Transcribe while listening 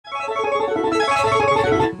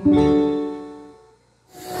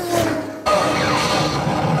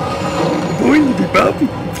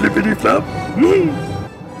flippity flop.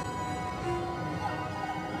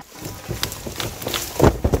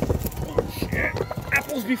 Oh shit,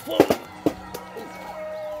 apples be floating.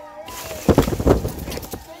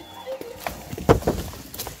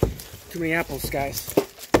 Too many apples, guys.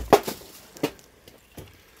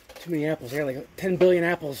 Too many apples. I got like 10 billion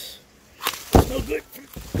apples. No good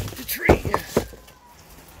for the tree.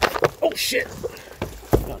 Oh shit.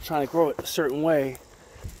 I'm trying to grow it a certain way.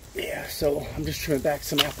 Yeah, so I'm just trimming back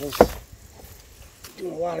some apples.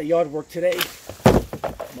 Doing a lot of yard work today.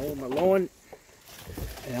 Mowing my lawn.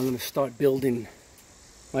 And I'm going to start building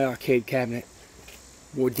my arcade cabinet.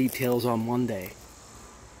 More details on Monday.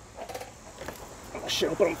 Oh shit,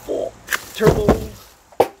 I'll put them full. Turbo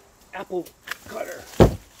apple cutter.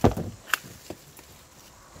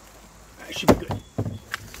 That should be good.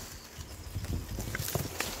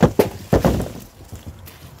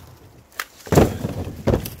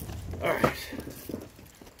 Alright.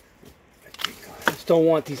 I just don't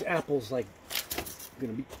want these apples like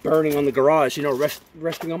gonna be burning on the garage, you know,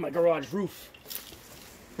 resting on my garage roof.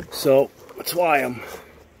 So that's why I'm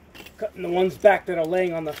cutting the ones back that are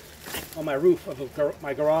laying on my roof of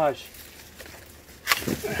my garage.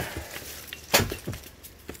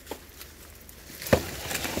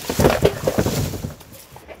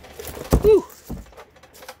 Whew.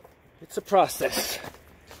 It's a process.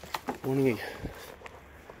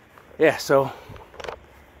 Yeah, so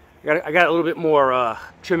I got a little bit more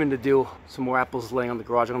trimming to do. Some more apples laying on the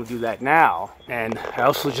garage. I'm gonna do that now. And I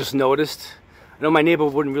also just noticed, I know my neighbor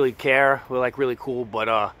wouldn't really care. We're like really cool,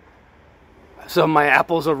 but some of my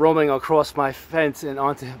apples are roaming across my fence and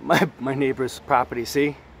onto my neighbor's property.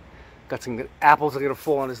 See? Got some apples that are gonna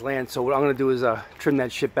fall on his land. So what I'm gonna do is trim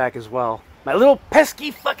that shit back as well. My little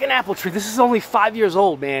pesky fucking apple tree. This is only 5 years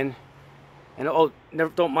old, man. And oh,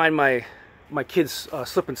 don't mind my kid's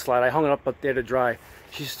slip and slide. I hung it up there to dry.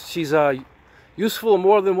 She's useful in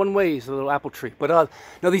more than one way, is a little apple tree. But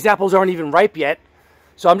no, these apples aren't even ripe yet.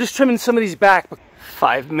 So I'm just trimming some of these back.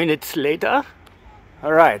 5 minutes later.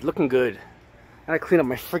 All right, looking good. And I clean up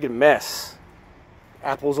my friggin' mess.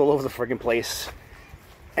 Apples all over the friggin' place.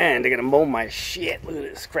 And they're gonna mow my shit. Look at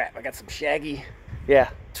this crap. I got some shaggy. Yeah,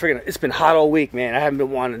 it's been hot all week, man. I haven't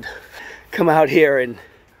been wanting to come out here and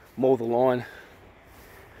mow the lawn.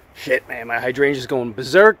 Shit, man, my hydrangea's going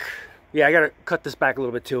berserk. Yeah, I gotta cut this back a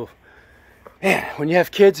little bit too. Man, when you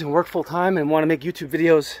have kids and work full time and want to make YouTube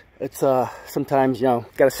videos, it's sometimes, you know,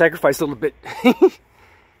 gotta sacrifice a little bit.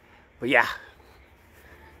 But yeah,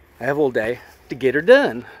 I have all day to get her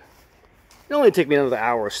done. It'll only take me another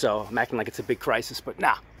hour or so. I'm acting like it's a big crisis, but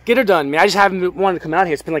nah. Get her done, man. I just haven't wanted to come out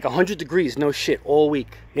here. It's been like 100 degrees, no shit, all week.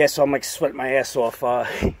 Yeah, so I'm like sweating my ass off.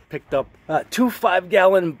 Picked up 2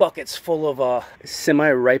 5-gallon buckets full of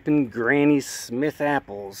semi-ripened Granny Smith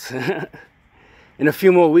apples. In a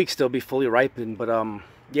few more weeks, they'll be fully ripened. But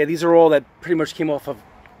yeah, these are all that pretty much came off of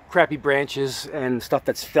crappy branches and stuff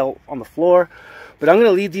that's fell on the floor. But I'm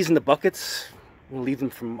gonna leave these in the buckets. I'm gonna leave them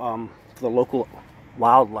from the local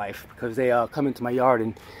wildlife because they come into my yard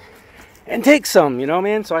and take some, you know,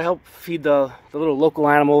 man. So I help feed the little local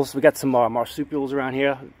animals. We got some marsupials around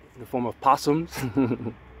here in the form of possums.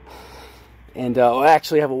 And I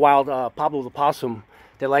actually have a wild Pablo the possum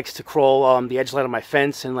that likes to crawl the edge line of my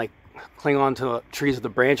fence and like cling on to the trees with the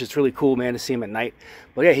branch. It's really cool, man, to see him at night.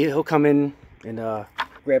 But yeah, he'll come in and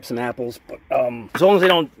grab some apples. But as long as they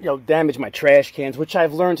don't, you know, damage my trash cans, which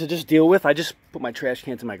I've learned to just deal with. I just put my trash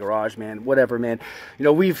cans in my garage, man. Whatever, man. You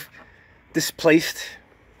know, we've displaced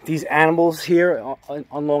these animals here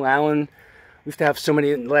on Long Island. We used to have so many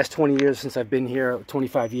in the last 20 years since I've been here,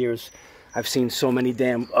 25 years. I've seen so many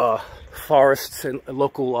damn forests and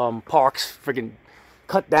local parks friggin'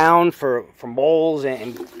 cut down for moles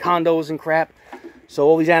and condos and crap. So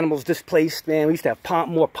all these animals displaced, man. We used to have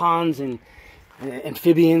more ponds and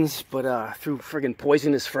amphibians, but through friggin'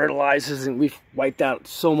 poisonous fertilizers, and we've wiped out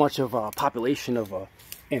so much of a population of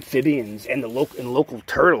amphibians and local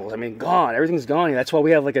turtles. I mean, gone. Everything's gone. That's why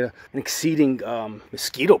we have like an exceeding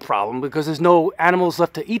mosquito problem, because there's no animals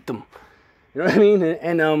left to eat them. You know what I mean?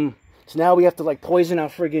 And so now we have to like poison our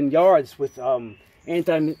friggin' yards with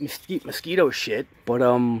anti-mosquito shit. But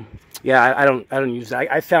yeah, I don't use that.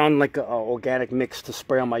 I found like an organic mix to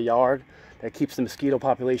spray on my yard that keeps the mosquito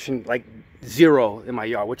population like 0 in my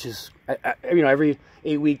yard, which is you know, every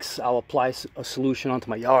 8 weeks I'll apply a solution onto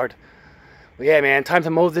my yard. But yeah, man, time to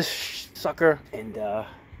mow this sucker. And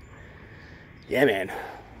yeah, man,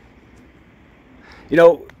 you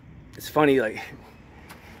know, it's funny, like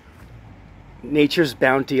nature's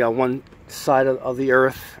bounty on one side of the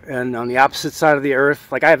earth and on the opposite side of the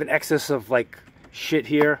earth. Like I have an excess of like shit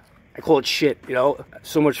here I call it shit, you know?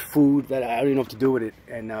 So much food that I don't even know what to do with it.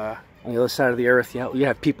 And on the other side of the earth, you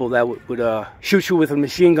have people that would shoot you with a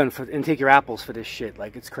machine gun and take your apples for this shit.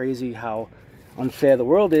 Like, it's crazy how unfair the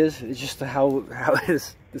world is. It's just how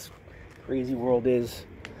this crazy world is.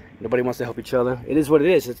 Nobody wants to help each other. It is what it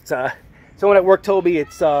is. It's someone at work told me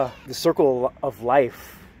it's the circle of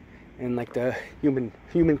life and like the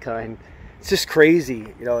humankind. It's just crazy,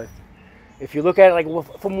 you know. If you look at it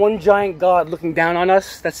like from one giant God looking down on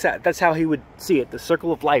us, that's how he would see it. The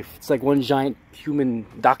circle of life. It's like one giant human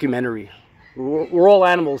documentary. We're all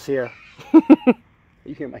animals here.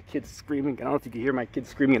 You hear my kids screaming. I don't know if you can hear my kids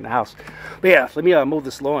screaming in the house. But yeah, let me mow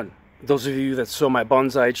this lawn. Those of you that saw my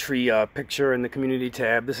bonsai tree picture in the community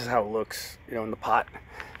tab, this is how it looks, you know, in the pot.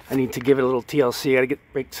 I need to give it a little TLC. I gotta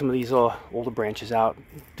break some of these older branches out,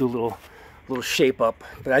 do a little shape up.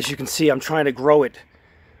 But as you can see, I'm trying to grow it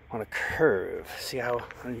on a curve. See how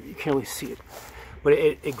you can't really see it, but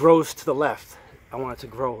it grows to the left. I want it to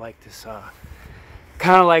grow like this,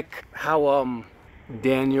 kind of like how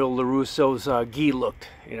Daniel LaRusso's gi looked,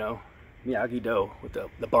 you know, Miyagi-Do with the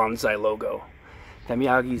bonsai logo that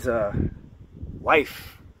Miyagi's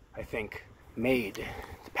wife, I think, made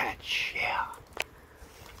the patch. Yeah.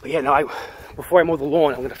 But yeah, no, before I mow the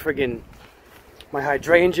lawn, I'm gonna my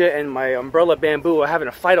hydrangea and my umbrella bamboo are having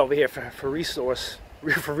a fight over here for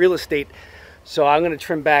real estate. So I'm gonna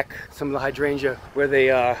trim back some of the hydrangea where they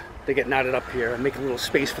get knotted up here and make a little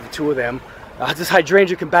space for the two of them. This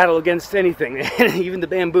hydrangea can battle against anything, even the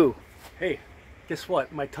bamboo. Hey, guess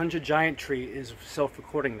what? My Tundra giant tree is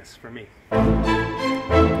self-recording this for me.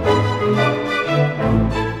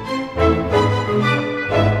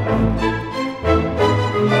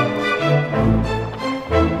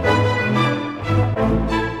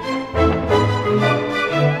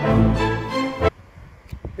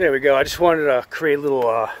 There we go. I just wanted to create a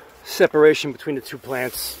little separation between the two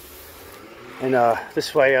plants, and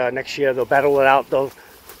this way next year they'll battle it out. They'll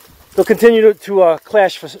continue to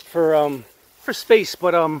clash for space,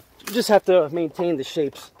 but you just have to maintain the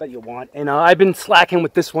shapes that you want. And I've been slacking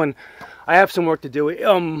with this one. I have some work to do.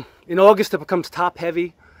 In August it becomes top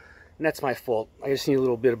heavy, and that's my fault. I just need a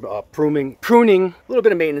little bit of pruning, a little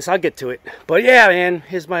bit of maintenance. I'll get to it. But yeah, man,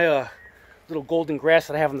 here's my little golden grass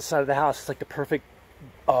that I have on the side of the house. It's like the perfect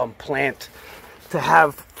plant to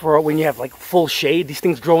have for when you have like full shade. These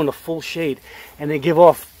things grow into full shade and they give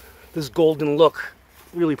off this golden look.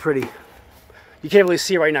 Really pretty. You can't really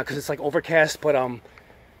see it right now because it's like overcast, but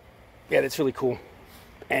yeah, that's really cool.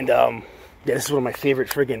 And yeah, this is one of my favorite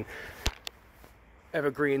friggin'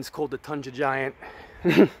 evergreens called the Tundra Giant.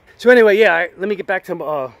 So anyway, yeah, let me get back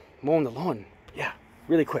to mowing the lawn. Yeah,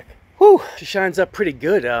 really quick. Whew, she shines up pretty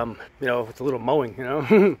good, you know, with a little mowing, you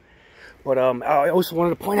know. But I also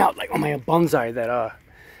wanted to point out, like on my bonsai, that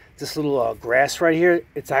this little grass right here,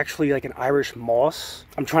 it's actually like an Irish moss.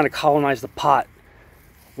 I'm trying to colonize the pot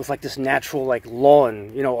with like this natural like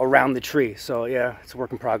lawn, you know, around the tree. So yeah, it's a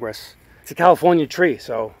work in progress. It's a California tree,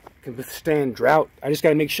 so it can withstand drought. I just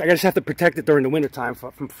gotta make sure, I just have to protect it during the winter time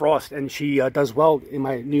from frost, and she does well in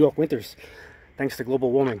my New York winters, thanks to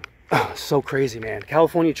global warming. So crazy, man.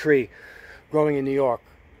 California tree growing in New York.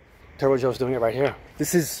 Turbo Joe's doing it right here.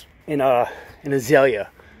 This is in azalea.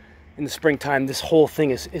 In the springtime, this whole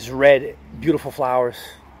thing is red, beautiful flowers,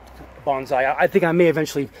 bonsai. I think I may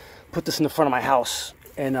eventually put this in the front of my house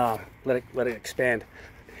and let it expand.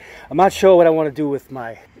 I'm not sure what I want to do with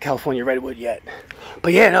my California redwood yet,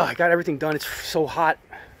 but yeah, no, I got everything done. It's so hot.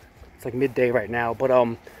 It's like midday right now, but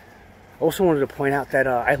I also wanted to point out that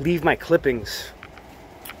I leave my clippings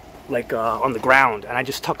like on the ground, and I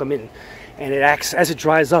just tuck them in. And it acts, as it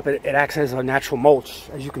dries up, it acts as a natural mulch.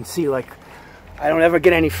 As you can see, like, I don't ever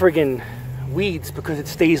get any friggin' weeds because it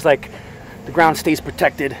stays like, the ground stays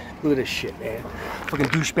protected. Look at this shit, man. Fucking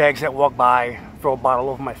douchebags that walk by, throw a bottle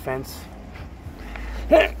over my fence.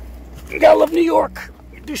 You gotta love New York.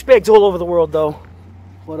 Douchebags all over the world, though.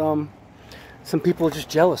 But, some people are just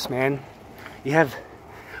jealous, man. You have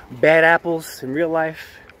bad apples in real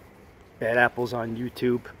life, bad apples on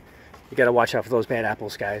YouTube. You gotta watch out for those bad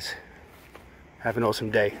apples, guys. Have an awesome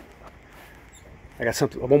day. I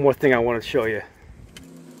got one more thing I want to show you.